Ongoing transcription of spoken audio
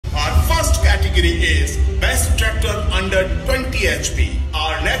category is Best Tractor under 20 HP.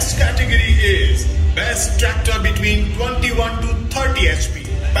 Our next category is Best Tractor between 21 to 30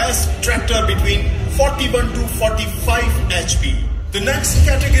 HP. Best Tractor between 41 to 45 HP. The next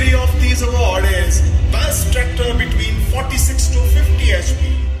category of this award is Best Tractor between 46 to 50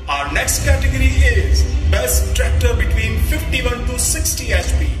 HP. Our next category is Best Tractor between 51 to 60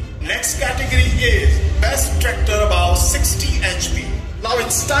 HP. Next category is Best Tractor above 60 HP. Now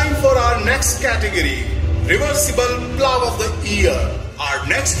it's time for our next category, Reversible Plow of the Year. Our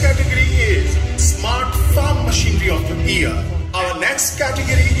next category is Smart Farm Machinery of the Year. Our next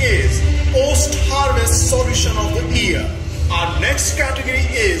category is Post-Harvest Solution of the Year. Our next category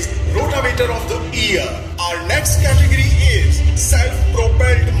is Rotavator of the Year. Our next category is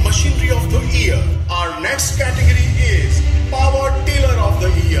Self-Propelled Machinery of the Year. Our next category is Power Tiller of the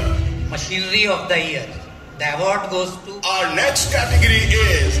Year. Machinery of the Year. The award goes to... Our next category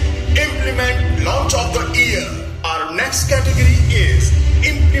is Implement Launch of the Year. Our next category is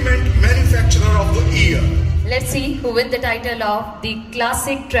Implement Manufacturer of the Year. Let's see who wins the title of the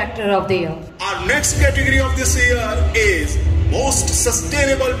Classic Tractor of the Year. Our next category of this year is Most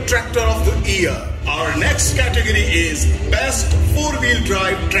Sustainable Tractor of the Year. Our next category is Best 4-Wheel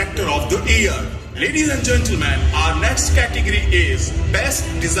Drive Tractor of the Year. Ladies and gentlemen, our next category is Best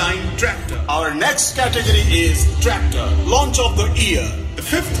Design Tractor. Our next category is Tractor Launch of the Year. The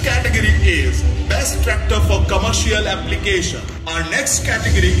fifth category is Best Tractor for Commercial Application. Our next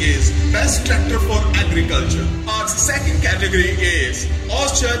category is Best Tractor for Agriculture. Our second category is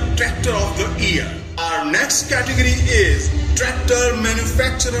Orchard Tractor of the Year. Our next category is Tractor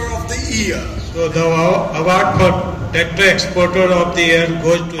Manufacturer of the Year. So the award for Tractor Exporter of the Year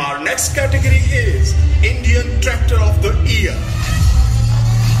goes to... Our next category is Indian Tractor of the Year.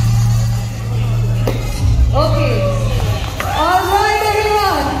 Okay. Alright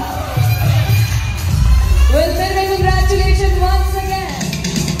everyone. Well, then congratulations once again.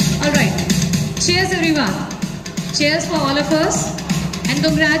 Alright. Cheers everyone. Cheers for all of us. And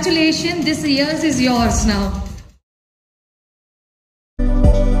congratulations, this year's is yours now.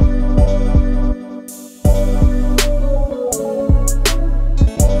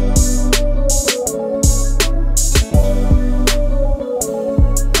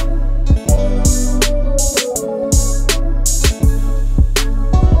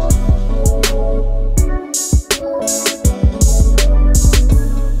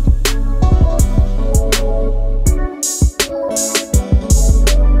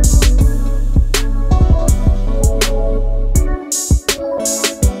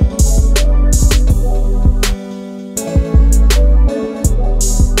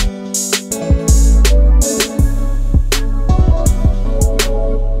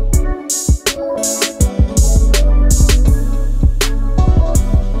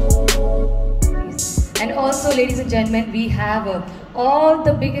 Ladies and gentlemen, we have all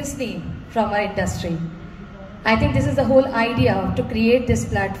the biggest name from our industry. I think this is the whole idea to create this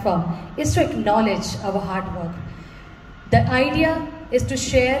platform, is to acknowledge our hard work. The idea is to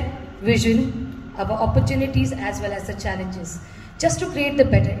share vision, our opportunities as well as the challenges, just to create the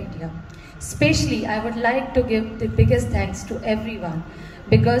better India. Especially, I would like to give the biggest thanks to everyone,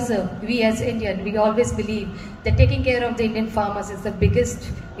 because we as Indian, we always believe that taking care of the Indian farmers is the biggest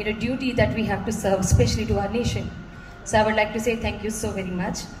duty that we have to serve, especially to our nation. So I would like to say thank you so very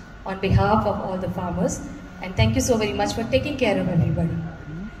much on behalf of all the farmers, and thank you so very much for taking care of everybody.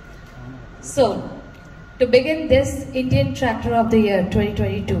 So, to begin this Indian Tractor of the Year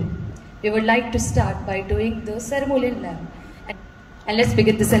 2022, we would like to start by doing the ceremonial lap. And let's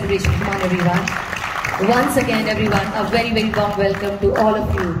begin the celebration. Come on everyone. Once again everyone, a very, very warm welcome to all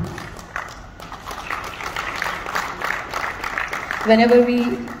of you. Whenever we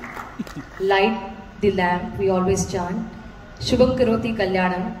light the lamp, we always chant Shubham Karoti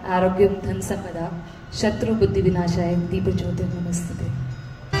Kalyanam Arogyam Dhan Sampada Shatru Buddhi Vinashaya Deepa Jyotir Namastute.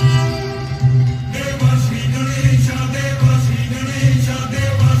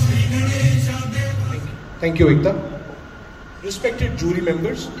 Thank you, Ekta. Respected jury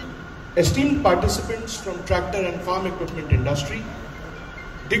members, esteemed participants from tractor and farm equipment industry,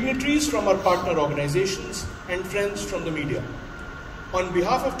 dignitaries from our partner organizations, and friends from the media. On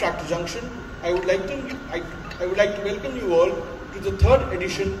behalf of Tractor Junction, I would like to welcome you all to the third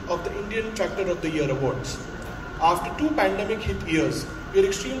edition of the Indian Tractor of the Year Awards. After 2 pandemic-hit years, we are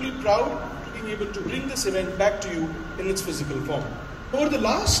extremely proud to being able to bring this event back to you in its physical form. Over the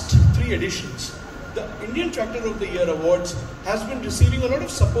last 3 editions, the Indian Tractor of the Year Awards has been receiving a lot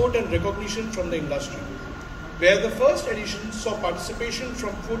of support and recognition from the industry. Where the first edition saw participation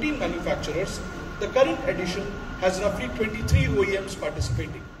from 14 manufacturers, the current edition has roughly 23 OEMs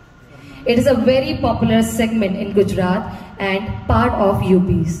participating. It is a very popular segment in Gujarat and part of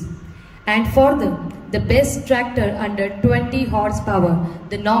UPs. And for the best tractor under 20 horsepower,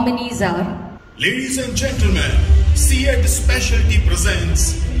 the nominees are... Ladies and gentlemen, CED Specialty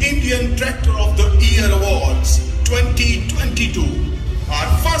presents Indian Tractor of the Year Awards 2022.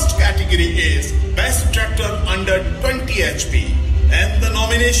 Our first category is Best Tractor under 20 HP. And the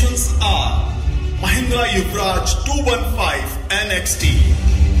nominations are Mahindra Yuvraj 215 NXT,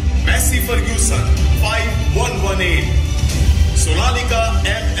 Massey Ferguson 5118, Sonalika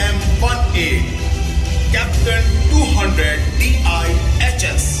MM18, Captain 200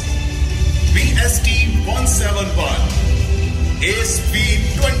 DI-HS, VST 171, Ace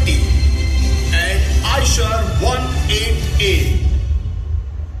V20 and Aishar 18A.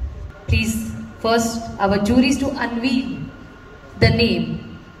 Please, first our juries to unveil the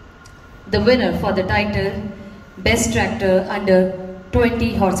name, the winner for the title Best Tractor under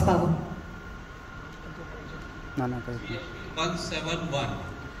 20 horsepower. 171.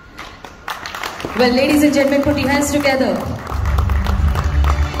 Well, ladies and gentlemen, put your hands together.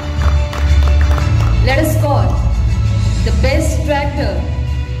 Let us call the best tractor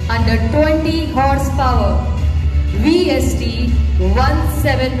under 20 horsepower, VST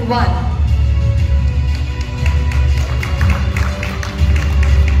 171.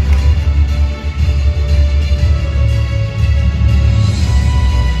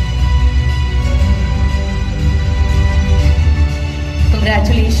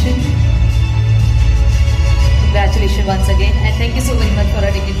 Congratulations. Congratulations once again, and thank you so very much for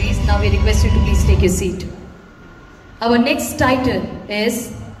our dignitaries. Now we request you to please take your seat. Our next title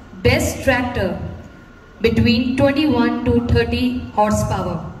is Best Tractor between 21 to 30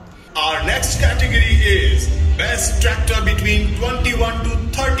 horsepower. Our next category is Best Tractor between 21 to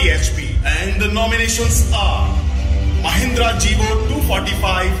 30 HP. And the nominations are Mahindra Jeevo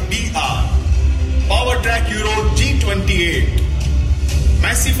 245 DR, PowerTrack Euro G28,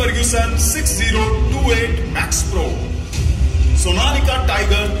 Massey Ferguson 6028 Max Pro, Sonalika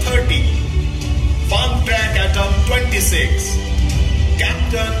Tiger 30, FarmTrack Atom 26,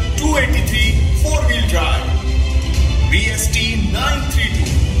 Captain 283 4-wheel drive, VST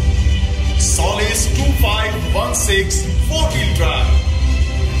 932, Solace 2516 4-wheel drive,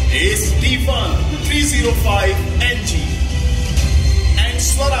 Ace D1 305 NG, and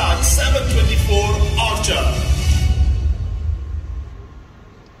Swaraj 724 Archer.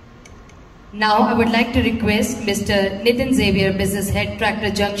 Now I would like to request Mr. Nitin Xavier, Business Head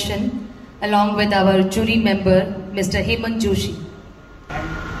Tractor Junction, along with our jury member, Mr. Hemant Joshi.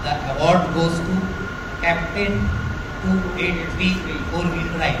 The award goes to Captain 283 4-wheel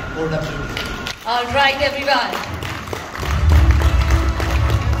drive, 4WD. All right, everyone.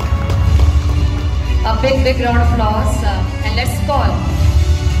 A big round of applause, and let's call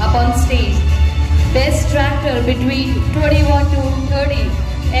up on stage Best Tractor between 21 to 30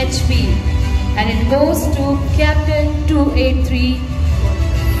 HP. And it goes to Captain 283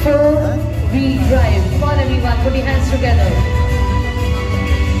 4-wheel drive. Come on everyone, put your hands together.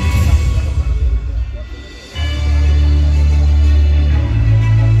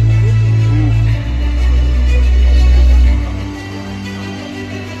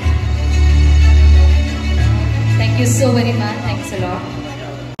 Thank you so very much, thanks a lot.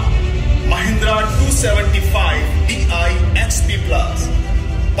 Mahindra 275 DI XP Plus,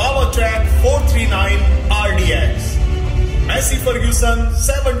 PowerTrack 439 RDX, Massey Ferguson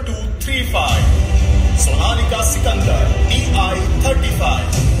 7235, Sonalika Sikandar DI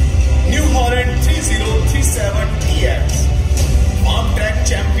 35, New Holland 3037 TX, FarmTrack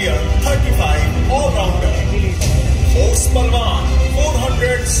Champion 35 All-Rounder, Force Palwan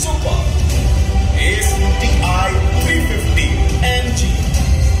 400 Super, Ace DI 350 NG,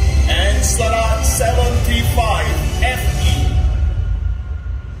 and Swaraj 735 FE.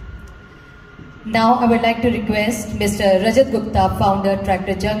 Now I would like to request Mr. Rajat Gupta, founder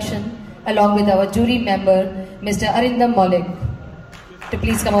Tractor Junction, along with our jury member Mr. Arindam Maulik, to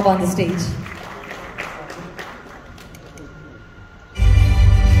please come up on the stage.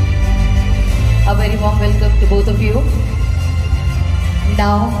 A very warm welcome to both of you.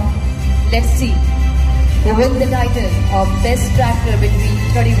 Now let's see who wins the title of Best Tractor between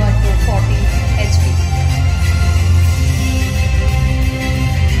 31 to 40 HP.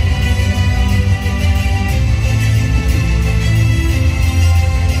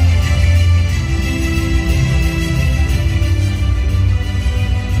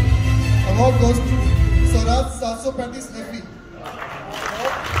 Award goes to Swaraj 735 FE.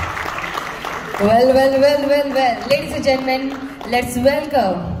 Well. Ladies and gentlemen, let's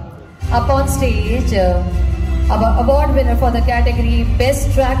welcome up on stage Our award winner for the category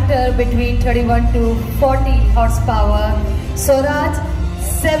Best Tractor between 31 to 40 horsepower, Swaraj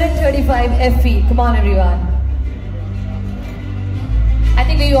 735 FE. Come on everyone. I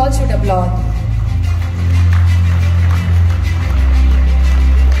think we all should applaud.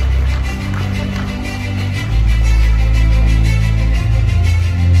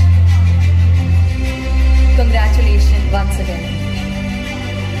 Congratulations once again.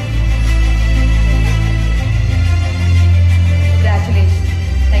 Congratulations.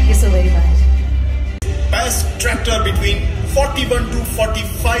 Thank you so very much. Best tractor between 41 to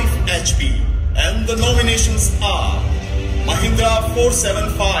 45 HP. And the nominations are Mahindra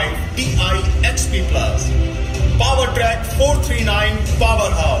 475 Ti XP Plus, PowerTrack 439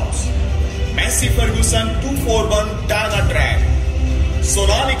 Powerhouse, Massey Ferguson 241 Dynatrack,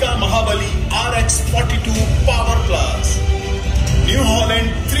 Sonalika Mahabali RX 42 Power Plus, New Holland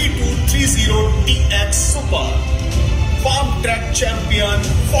 3230 TX Super, Farm Track Champion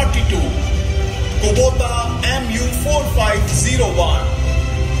 42, Kubota MU 4501,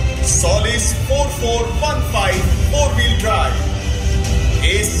 Solis 4415 4-wheel drive,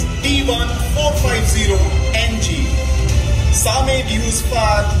 Ace T1 450 NG, Same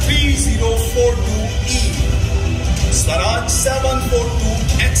Far 3042E, Swaraj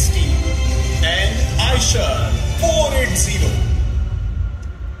 742 XT, and Aisha 480.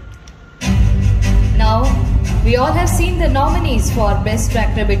 Now, we all have seen the nominees for Best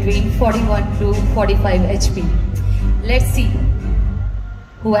Tractor between 41 to 45 HP. Let's see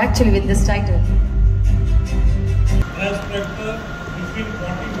who actually win this title. Best Tractor between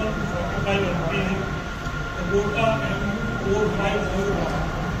 41 to 45 HP, Kubota MU 4501.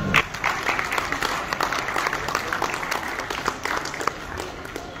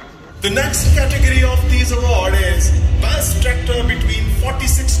 The next category of these award is Best Tractor between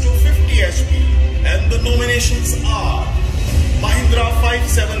 46 to 50 HP, and the nominations are Mahindra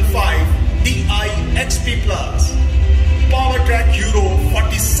 575 Ti XP Plus, PowerTrack Euro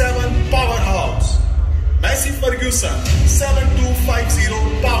 47 Powerhouse, Massey Ferguson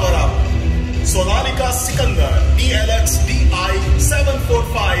 7250 Power Up, Sonalika Sikandar DLX DI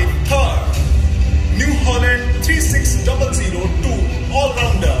 745 Third, New Holland 36002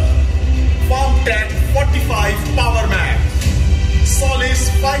 All-Rounder, Farm Track 45 Power Max, Solis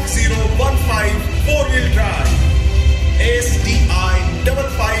 5015 4-wheel drive, Ace DI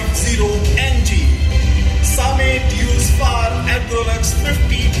 550 NG, Same Far Agrolux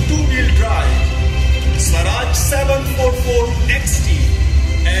 50 2-wheel drive, Swaraj 744 XT,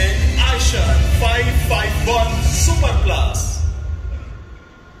 and Aisha 551 Super Plus.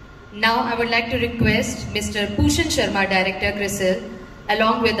 Now I would like to request Mr. Bhushan Sharma, Director Krishi,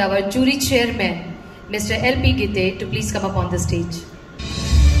 along with our jury chairman, Mr. LP Gite, to please come up on the stage.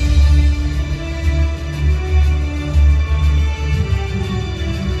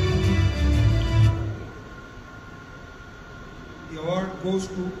 The award goes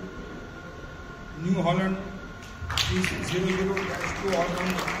to New Holland 300-2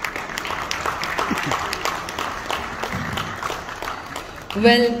 all-rounder.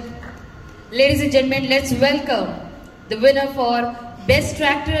 Well, ladies and gentlemen, let's welcome the winner for Best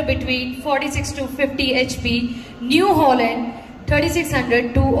Tractor between 46 to 50 HP, New Holland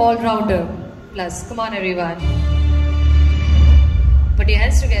 3600 2 All-Rounder Plus. Come on everyone. Put your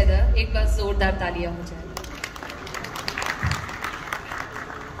hands together. एक बार जोरदार तालियां हो जाए.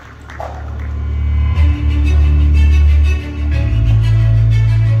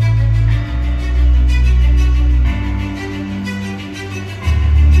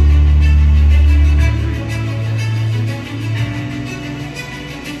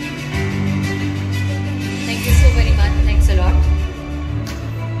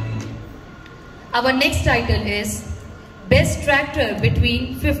 Our next title is Best Tractor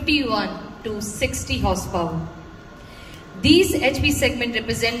between 51 to 60 horsepower. These HP segment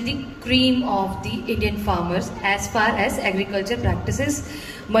represent the cream of the Indian farmers as far as agriculture practices,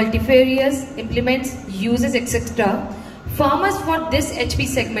 multifarious implements, uses, etc. Farmers for this HP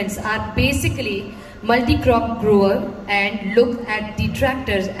segments are basically multi-crop grower and look at the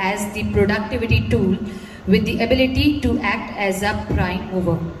tractors as the productivity tool with the ability to act as a prime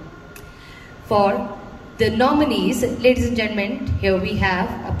mover. For the nominees, ladies and gentlemen, here we have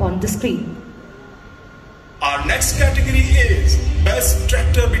upon the screen. Our next category is Best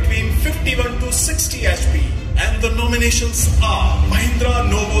Tractor between 51 to 60 HP, and the nominations are Mahindra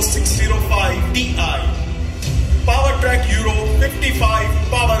Novo 605 Ti, PowerTrack Euro 55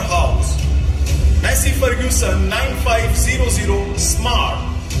 Powerhouse, Massey Ferguson 9500 Smart,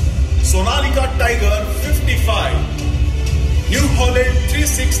 Sonalika Tiger 55, New Holland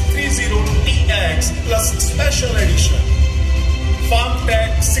 3630TX plus Special Edition, Farm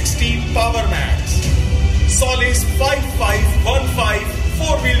Tech 60 Power Max, Solis 5515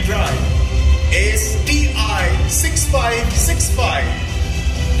 4-wheel drive, Ace TI 6565,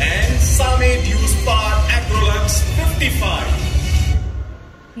 and Same Dues Par Acrolux 55.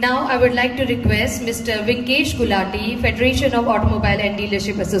 Now I would like to request Mr. Vinkesh Gulati, Federation of Automobile and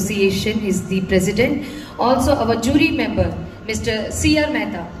Dealership Association is the president. Also our jury member, Mr. C.R.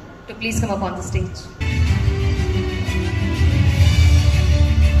 Mehta, to please come up on the stage.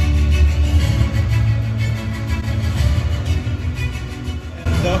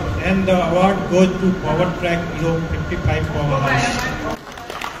 And the award goes to Power Track Hero 55 Powerhouse.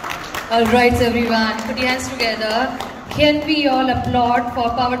 Alright everyone, put your hands together. Can we all applaud for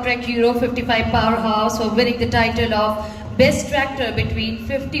PowerTrack Hero 55 Powerhouse for winning the title of Best Tractor between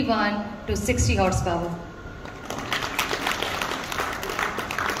 51 to 60 horsepower.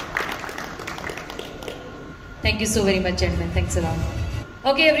 Thank you so very much, gentlemen. Thanks a lot.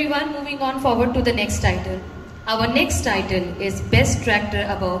 Okay everyone, moving on forward to the next title. Our next title is Best Tractor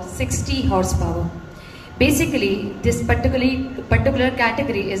above 60 horsepower. Basically, this particular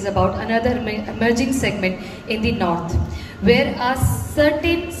category is about another emerging segment in the north, where a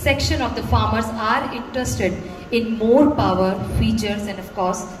certain section of the farmers are interested in more power, features, and of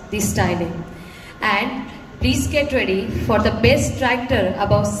course, the styling. And please get ready for the best tractor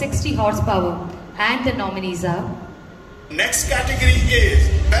above 60 horsepower, and the nominees are. Next category is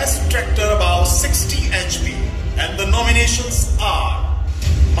Best Tractor above 60 HP, and the nominations are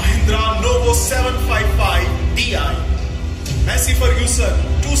Mahindra Novo 755 Di, Massey Ferguson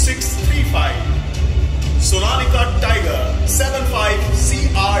 2635, Sonatica Tiger 75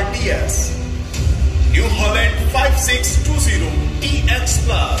 CRDS, New Holland 5620 TX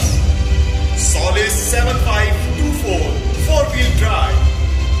Plus, Solis 7524 4-wheel drive,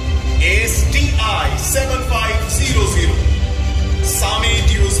 Ace TI 7500, Same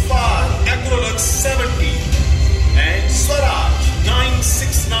Dues Par Acrolux 70, and Swaraj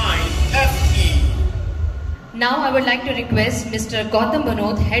 969 FE. Now I would like to request Mr. Gautam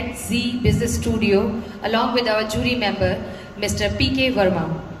Banod, Head Z Business Studio, along with our jury member, Mr. PK Verma.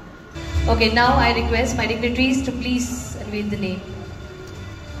 Okay, now I request my dignitaries to please unveil the name.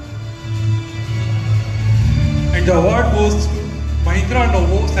 And the award goes to Mahindra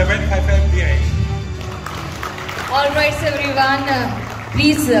Novo 755 Di. Alright everyone,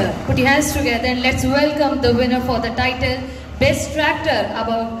 please put your hands together and let's welcome the winner for the title Best Tractor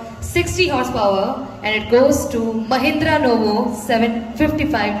above 60 horsepower, and it goes to Mahindra Novo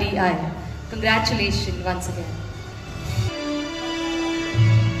 755 Di. Congratulations once again.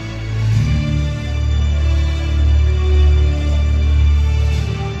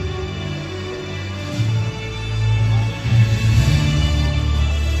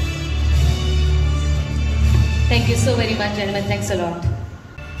 Thank you so very much, gentlemen. Thanks a lot.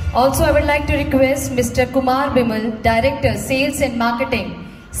 Also, I would like to request Mr. Kumar Bimal, Director, Sales and Marketing,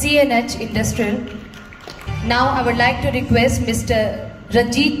 CNH Industrial. Now, I would like to request Mr.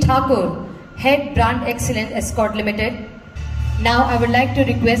 Ranjit Thakur, Head Brand Excellence Escort Limited. Now, I would like to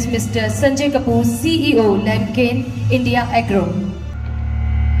request Mr. Sanjay Kapoor, CEO, Lemkane India Agro.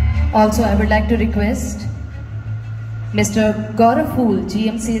 Also, I would like to request Mr. Gaurav Phool,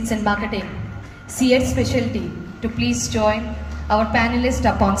 GM Sales and Marketing, CH Specialty, to please join our panelists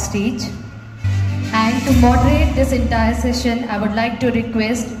up on stage. And to moderate this entire session, I would like to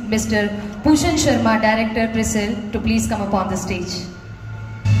request Mr. Pushan Sharma, Director, Bristle, to please come up on the stage.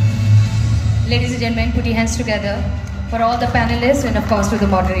 Ladies and gentlemen, put your hands together for all the panelists and of course to the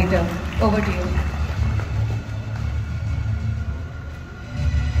moderator. Over to you.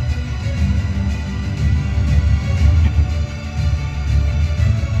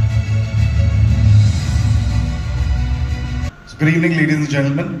 Good evening, ladies and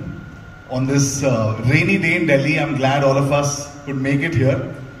gentlemen. On this rainy day in Delhi, I'm glad all of us could make it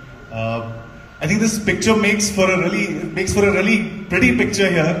here. I think this picture makes for a really pretty picture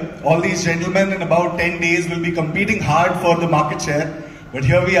here. All these gentlemen in about 10 days will be competing hard for the market share. But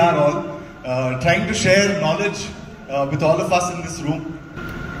here we are all trying to share knowledge with all of us in this room.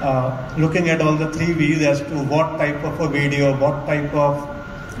 Looking at all the 3 V's as to what type of a video, what type of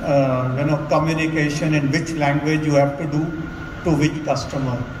communication, in which language you have to do to which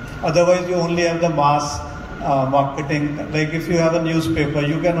customer. Otherwise, you only have the mass marketing. Like if you have a newspaper,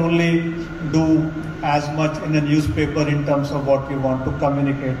 you can only do as much in a newspaper in terms of what you want to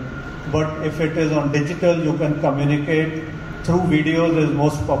communicate. But if it is on digital, you can communicate through videos is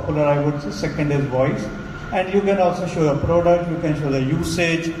most popular, I would say. Second is voice. And you can also show a product, you can show the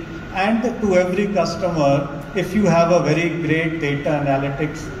usage, and to every customer, if you have a very great data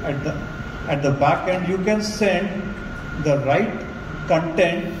analytics at the back end, you can send the right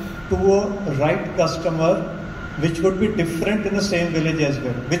content to a right customer, which would be different in the same village as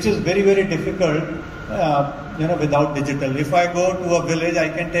well, which is very, very difficult, without digital. If I go to a village, I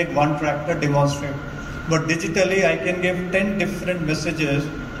can take one tractor, demonstrate. But digitally, I can give 10 different messages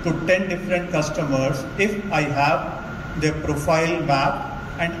to 10 different customers if I have their profile map,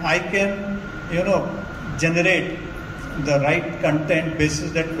 and I can, generate the right content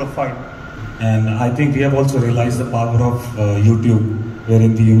basis that profile. And I think we have also realized the power of YouTube,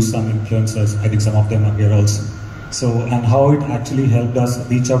 wherein we use some influencers. I think some of them are here also. So, and how it actually helped us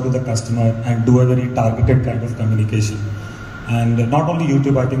reach out to the customer and do a very targeted kind of communication. And not only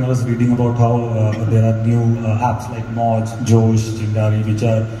YouTube, I think I was reading about how there are new apps like Moj, Josh, Chingari, which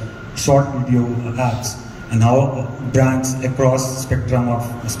are short video apps, and how brands across spectrum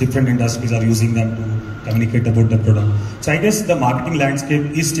of different industries are using them to communicate about the product. So I guess the marketing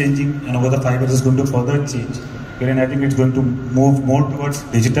landscape is changing, and over the 5 years is going to further change, wherein I think it's going to move more towards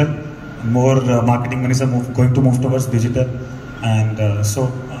digital. More marketing monies are going to move towards digital, and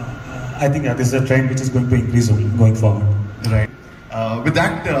so I think this is a trend which is going to increase going forward. Right. With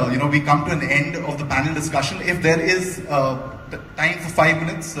that, we come to an end of the panel discussion. If there is time for 5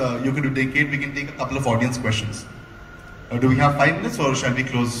 minutes, you can dedicate. We can take a couple of audience questions. Do we have 5 minutes, or shall we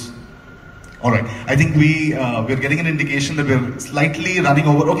close? All right. I think we're getting an indication that we're slightly running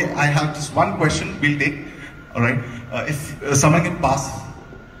over. Okay, I have just one question. We'll take. All right. If someone can pass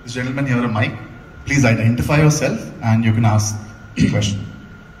this gentleman here a mic, please identify yourself and you can ask the question.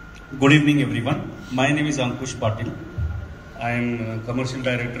 Good evening, everyone. My name is Ankush Patil. I am Commercial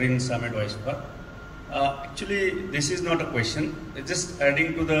Director in Summit Vaishpa. Actually, this is not a question. It's just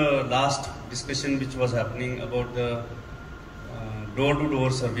adding to the last discussion which was happening about the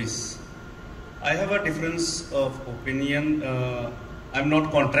door-to-door service. I have a difference of opinion. I'm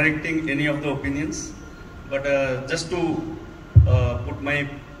not contradicting any of the opinions, but just to put my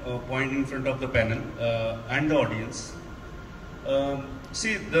point in front of the panel and the audience.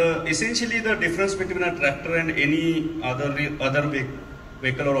 See, essentially the difference between a tractor and any other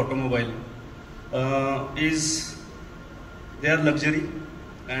vehicle or automobile is they are luxury,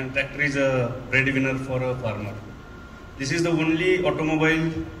 and tractor is a breadwinner for a farmer. This is the only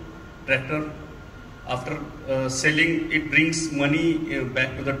automobile tractor. After selling, it brings money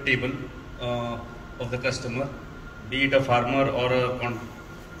back to the table of the customer, be it a farmer or a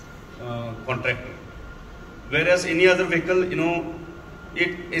contractor. Whereas any other vehicle,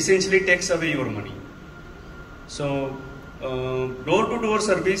 it essentially takes away your money. So door-to-door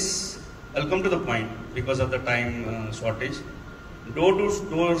service, I'll come to the point because of the time shortage.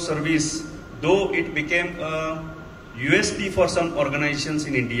 Door-to-door service, though it became a USP for some organizations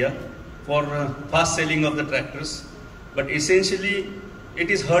in India for fast selling of the tractors, but essentially it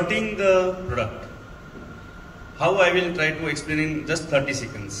is hurting the product. How I will try to explain in just 30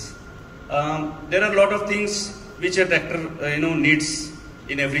 seconds. There are a lot of things which a tractor needs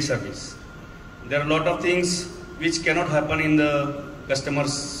in every service. There are a lot of things which cannot happen in the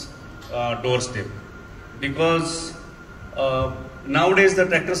customer's doorstep, because nowadays the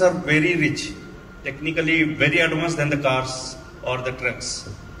tractors are very rich, technically very advanced than the cars or the trucks.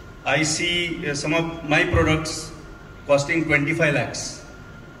 I see some of my products costing 25 lakhs.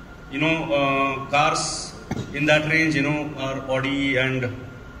 Cars in that range, are Audi and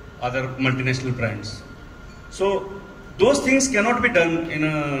other multinational brands. So those things cannot be done in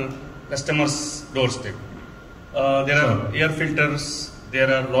a customer's doorstep. There are air filters,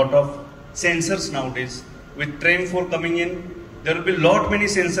 there are a lot of sensors nowadays. With Train 4 coming in, there will be many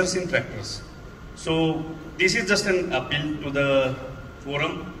sensors in tractors. So this is just an appeal to the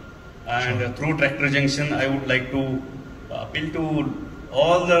forum, and through Tractor Junction, I would like to appeal to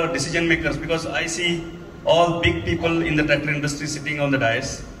all the decision makers, because I see all big people in the tractor industry sitting on the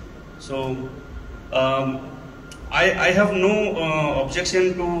dais. So I have no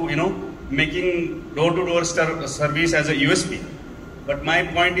objection to making door-to-door service as a USP. But my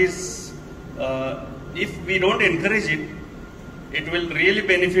point is, if we don't encourage it, it will really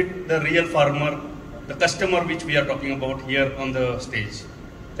benefit the real farmer, the customer which we are talking about here on the stage.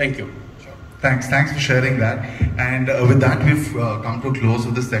 Thank you. Sure. Thanks for sharing that. And with that, we've come to a close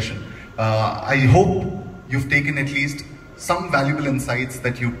of this session. I hope you've taken at least some valuable insights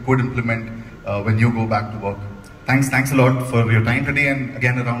that you could implement when you go back to work. Thanks a lot for your time today, and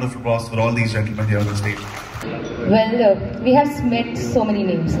again a round of applause for all these gentlemen here on the stage. Well, we have met so many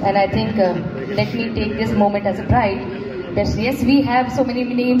names, and I think let me take this moment as a pride that yes, we have so many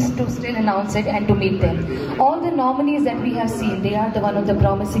names to still announce it and to meet them. All the nominees that we have seen, they are one of the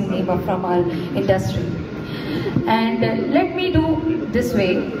promising names from our industry. And let me do this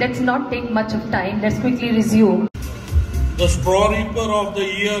way. Let's not take much of time. Let's quickly resume. The Straw Reaper of the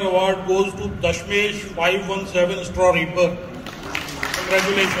Year award goes to Dashmesh 517 Straw Reaper.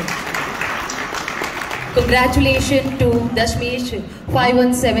 Congratulations. Congratulations to Dashmesh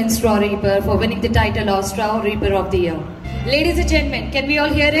 517 Straw Reaper for winning the title of Straw Reaper of the Year. Ladies and gentlemen, can we all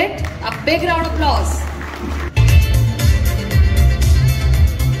hear it? A big round of applause.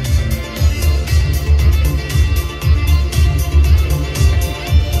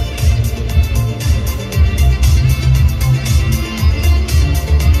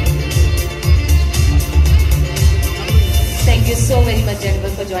 Thank you so very much,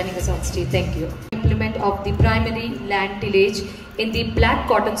 gentlemen, for joining us on stage. Thank you. Implement of the primary land tillage in the black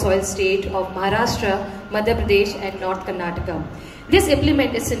cotton soil state of Maharashtra, Madhya Pradesh and North Karnataka. This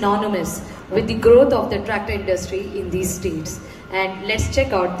implement is synonymous with the growth of the tractor industry in these states. And let's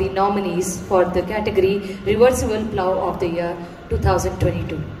check out the nominees for the category Reversible Plough of the Year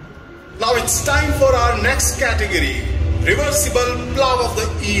 2022. Now it's time for our next category, Reversible Plough of the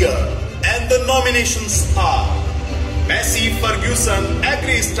Year. And the nominations are Massey Ferguson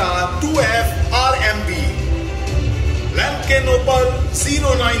AgriStar 2F RMB, Lamkin Opal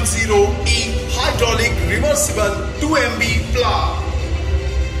 090E Hydraulic Reversible 2MB Plough,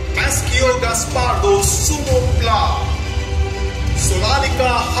 Maschio Gaspardo Sumo Plough,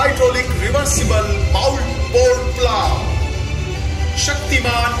 Sonalika Hydraulic Reversible Bound Board Plough,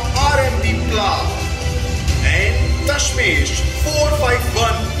 Shaktiman RMB Plough, and Dashmesh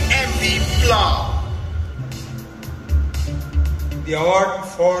 451 MB Plough. The award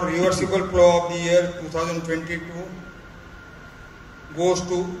for Reversible Plough of the Year 2022 goes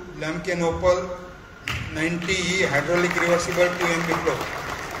to Lamkin Opal 90E Hydraulic Reversible 2MB Plough.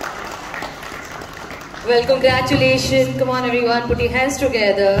 Well, congratulations. Come on everyone, put your hands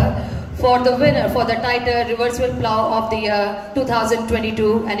together for the winner for the title Reversible Plough of the Year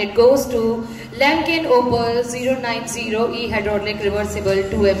 2022, and it goes to Lamkin Opal 090E Hydraulic Reversible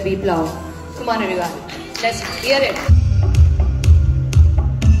 2MB Plough. Come on everyone, let's hear it.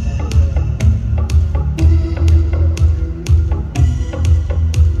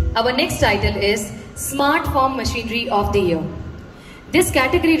 Our next title is Smart Farm Machinery of the Year. This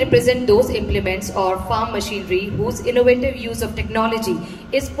category represents those implements or farm machinery whose innovative use of technology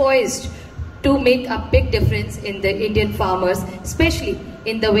is poised to make a big difference in the Indian farmers, especially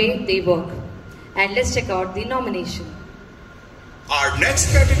in the way they work. And let's check out the nomination. Our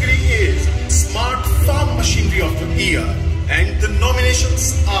next category is Smart Farm Machinery of the Year, and the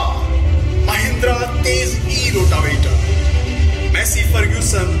nominations are Mahindra Tez E-Rotavator, Massey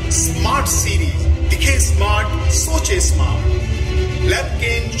Ferguson Smart Series, Dikhe Smart, Soche Smart,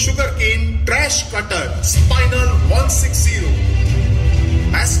 Lamkin Sugarcane Trash Cutter Spinal 160,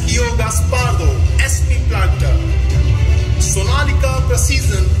 Maschio Gaspardo SP Planter, Sonalika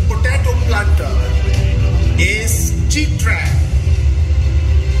Precision Potato Planter, Ace G-Track,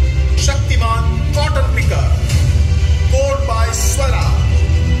 Shaktiman Cotton Picker, Core by Swara,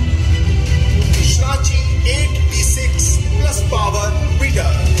 Shrachi 8P6 Plus Power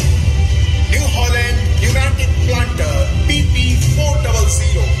Weeder, New Holland Pneumatic Planter PP400,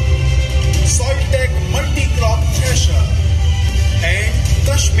 Soiltech Multi-Crop Thresher, and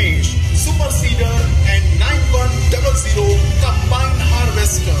Dashmesh Super Seeder and 9100 Combined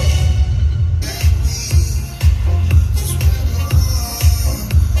Harvester.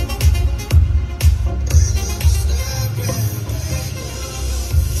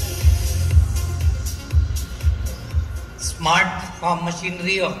 Smart Farm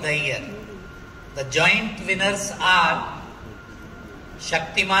Machinery of the Year. The joint winners are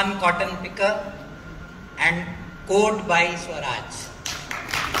Shaktiman Cotton Picker and Code by Swaraj.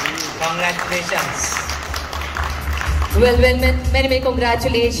 Congratulations. Well, many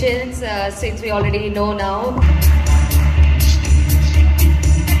congratulations, since we already know now.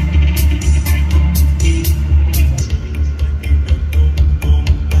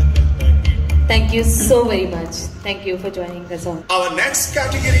 Thank you so very much. Thank you for joining us on. Our next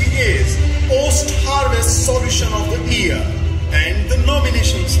category is Post-Harvest Solution of the Year, and the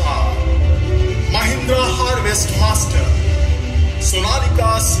nominations are Mahindra Harvest Master,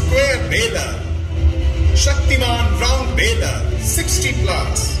 Sonalika Square Baler, Shaktiman Round Baler 60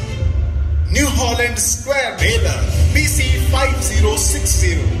 Plus, New Holland Square Baler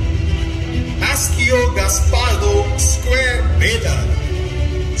BC5060, Maschio Gaspardo Square Baler,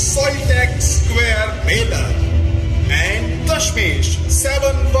 Soiltech Square Baler, and Dashmesh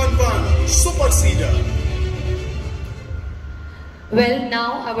 711 Super Seeder. Well,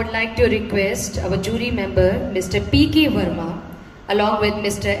 now I would like to request our jury member, Mr. P.K. Verma, along with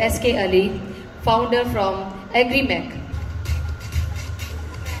Mr. S.K. Ali, founder from AgriMech.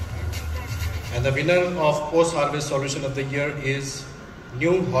 And the winner of Post-Harvest Solution of the Year is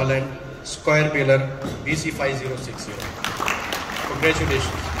New Holland Square Baler BC5060.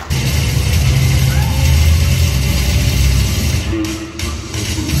 Congratulations.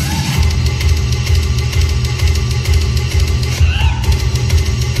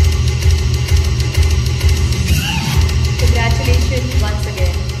 Congratulations once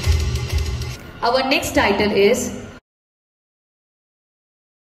again. Our next title is